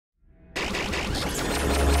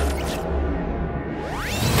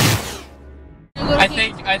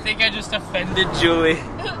I think I just offended Julie.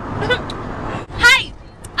 Hi!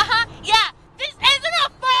 Yeah! This isn't a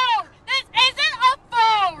phone! This isn't a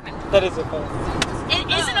phone! That is a phone. It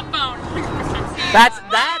isn't a phone.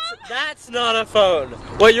 That's not a phone.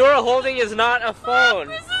 What you're holding is not a phone.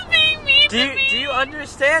 This is being mean to me. Do you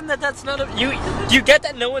understand that that's not a do you get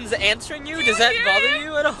that no one's answering you? Does that bother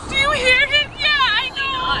you at all? Do you hear him? Yeah, I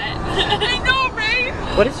know. I know, right?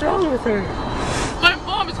 What is wrong with her? My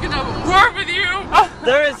mom is gonna work with you.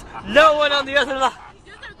 There is no one on the other line.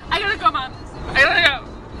 I gotta go, Mom. I gotta go.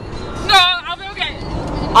 No, I'll be okay.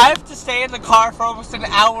 I have to stay in the car for almost an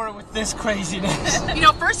hour with this craziness. You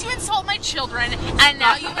know, first you insult my children, and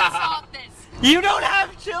now you insult this. You don't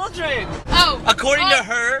have children! Oh. According to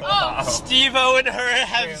her, Steve-O and her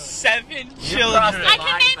have 7 children. I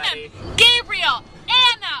can name them. Gabriel,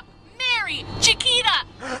 Anna, Mary, Chiquita,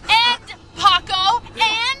 and Paco,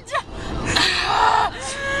 and...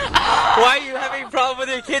 Why are you having a problem with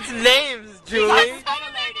your kids' names, Julie?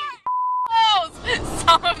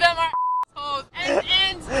 Some of them are assholes.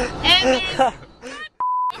 And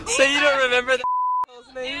So you don't remember the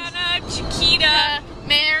names? Anna, Chiquita,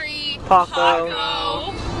 Mary, Paco.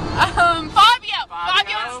 Fabio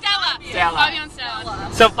and Stella. Fabio and Stella.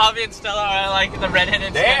 So Fabio and Stella are like the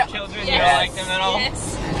redheaded stepchildren. You don't like them at all?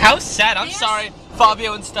 Yes. How sad. I'm sorry,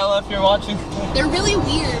 Fabio and Stella, if you're watching. They're really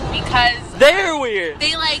weird because they're weird.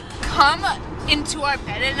 They like come into our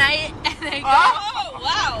bed at night and they go, oh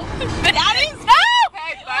wow. That is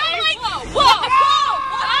hey, buddy. Whoa.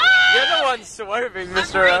 You're the one swerving,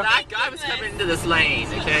 Mr. That guy was coming into this lane,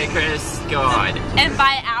 okay, Chris? God. And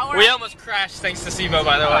by our... We almost crashed thanks to Steve-O,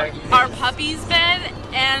 by the way. Our puppy's bed,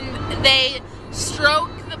 and they stroke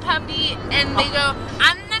the puppy, and they go,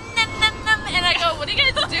 and I go, what are you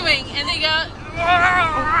guys doing? And they go,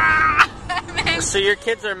 So your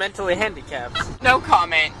kids are mentally handicapped? No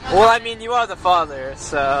comment. Well, I mean, you are the father,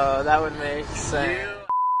 so that would make sense.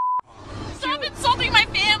 Stop insulting my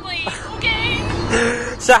family, okay?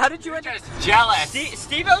 So how did you end up jealous?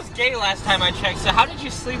 Steve-O's gay last time I checked, so how did you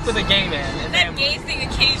sleep with a gay man? That gay thing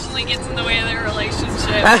occasionally gets in the way of their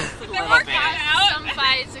relationship. They work out. Some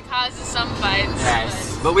fights, it causes some fights.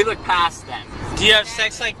 Yes, but we look past them. Do you have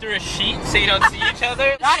sex like through a sheet so you don't see each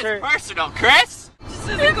other? That is personal, Chris. It's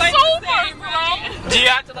so personal. Do you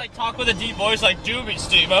have to like talk with a deep voice like, do me,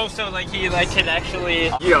 Steve-O, so like he like can actually...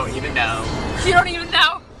 You don't even know. You don't even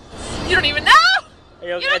know. You don't even know.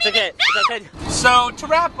 It's okay. It's okay. So to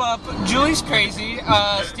wrap up, Julie's crazy.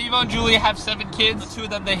 Steve-O and Julie have 7 kids. 2 of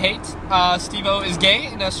them they hate. Steve-O is gay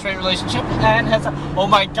in a straight relationship and has a... Oh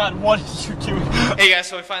my God, what are you doing? Hey guys,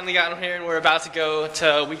 so we finally got here and we're about to go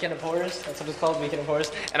to Weekend of Horrors. That's what it's called, Weekend of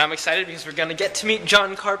Horrors. And I'm excited because we're gonna get to meet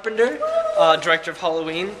John Carpenter, director of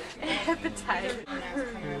Halloween. Hepatitis.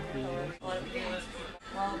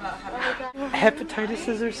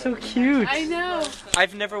 Hepatitises are so cute. I know.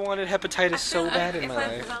 I've never wanted hepatitis so bad in my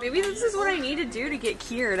life. Maybe this is what I need to do to get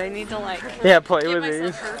cured. I need to like play give with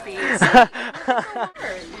these. herpes.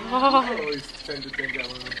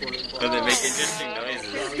 But they make interesting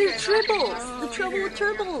noises. They're tribbles. The trouble with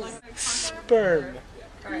tribbles. Sperm.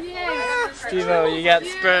 Yeah. Steve-O, you got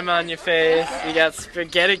sperm on your face. You got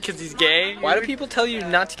get it because he's gay. Why do people tell you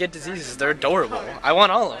not to get diseases? They're adorable. I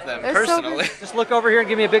want all of them, personally. Just look over here and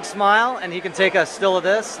give me a big smile, and he can take a still of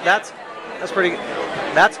this. That's pretty good.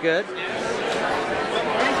 That's good.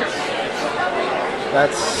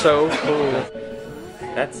 That's so cool.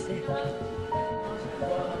 That's it.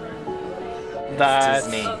 That's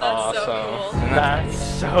me. awesome. That's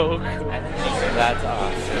so cool. That's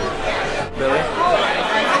awesome. Really?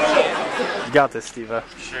 You got this, Steve-O.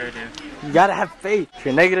 Sure do. You gotta have faith. If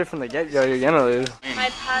you're negative from the get-go, you're gonna lose. My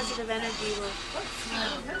positive energy will.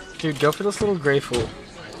 Dude, go for this little gray fool.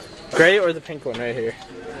 Gray or the pink one right here?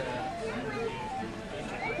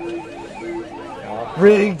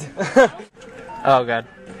 Rigged! Oh God.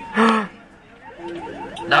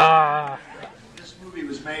 Ah. This movie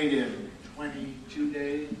was made in 22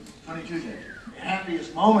 days. 22 days. The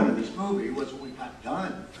happiest moment of this movie was when we got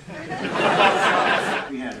done.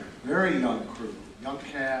 We had a very young crew, young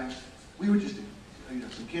cast. We were just,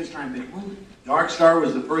 some kids trying to make movies. Dark Star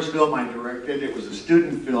was the first film I directed. It was a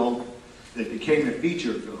student film that became a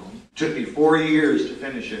feature film. It took me 4 years to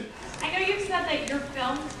finish it. I know you've said that your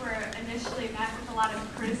films were initially met with a lot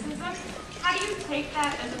of criticism. How do you take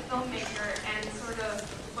that as a filmmaker and sort of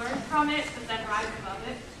learn from it, but then rise above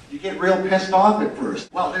it? You get real pissed off at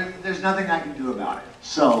first. Well, there's nothing I can do about it.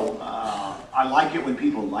 So, I like it when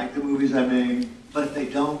people like the movies I make, but if they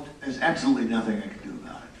don't, there's absolutely nothing I can do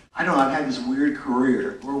about it. I don't know, I've had this weird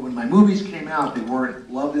career where when my movies came out, they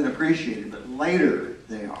weren't loved and appreciated, but later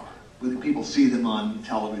they are. When people see them on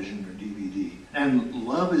television or DVD. And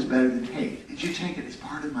love is better than hate. If you take it, it's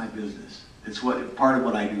part of my business. It's part of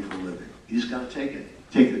what I do for a living. You just got to take it.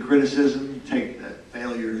 Take the criticism, take the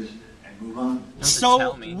failures, and move on.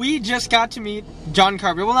 So we just got to meet John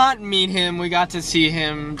Carpenter. Well, not meet him. We got to see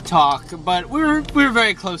him talk, but we were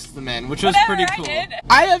very close to the man, which was pretty cool.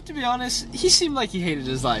 I have to be honest. He seemed like he hated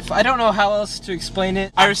his life. I don't know how else to explain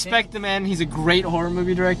it. I respect the man. He's a great horror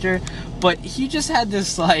movie director, but he just had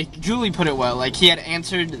this, like, Julie put it well. Like, he had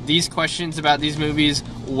answered these questions about these movies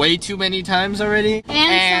way too many times already,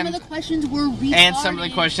 and some of the questions were retarded. And some of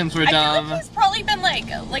the questions were dumb. I feel like he's probably been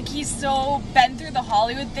like he's so been through the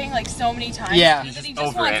Hollywood thing like so many times. Yeah. That he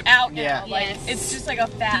just wants out now. Yeah. Like it's just like a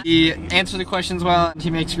fact. He answered the questions well. He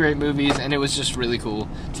makes great movies, and it was just really cool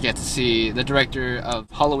to get to see the director of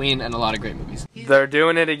Halloween and a lot of great movies. They're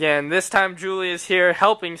doing it again. This time Julie is here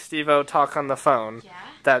helping Steve-O talk on the phone. Yeah.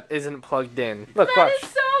 That isn't plugged in. Look, watch. That is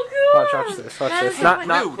so cool. Watch this. Watch this.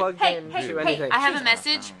 Not plugged in to anything. I have a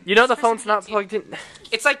message. You know the phone's not plugged in.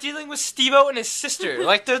 It's like dealing with Steve-O and his sister.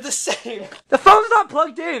 Like, they're the same. The phone's not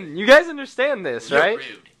plugged in. You guys understand this, right? You're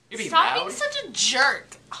rude. You're being Stop loud. being such a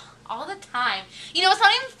jerk all the time. You know, it's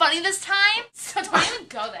not even funny this time, so don't even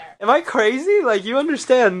go there. Am I crazy? Like, you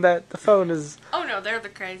understand that the phone is... Oh no, they're the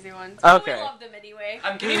crazy ones. Okay. We love them anyway.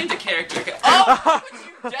 I'm getting into character. Oh,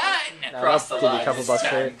 what you done? Cross the line. Couple bucks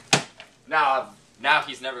straight. Now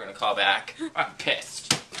he's never gonna call back. I'm pissed.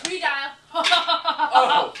 Redial.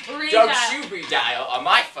 Oh, don't you redial on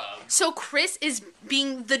my phone. So Chris is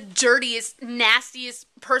being the dirtiest, nastiest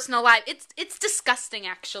person alive. It's disgusting,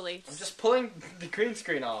 actually. I'm just pulling the green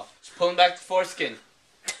screen off. Just pulling back the foreskin.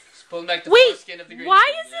 Just pulling back the foreskin of the green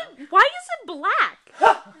screen. Why is it black?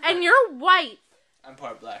 And you're white. I'm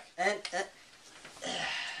part black.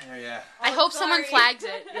 Yeah. I hope someone flags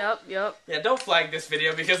it. Yep. Yeah, don't flag this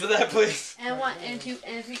video because of that, please. And 1, and 2,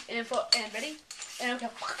 and 3, and 4, and ready? And okay.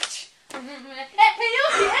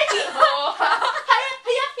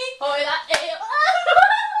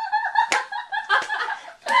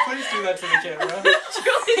 Please do that to the camera.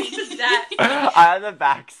 I had the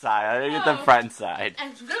back side. I didn't get the front side.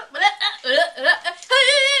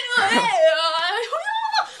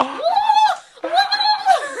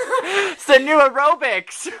 It's the new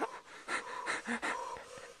aerobics.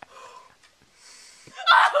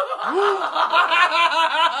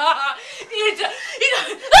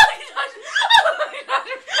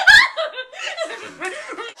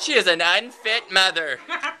 She is an unfit mother.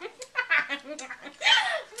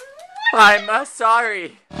 I'm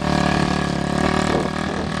sorry.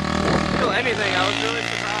 Feel anything? I was really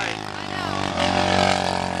surprised.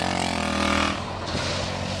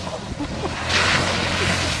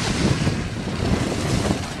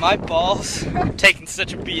 My balls taking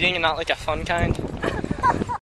such a beating and not like a fun kind.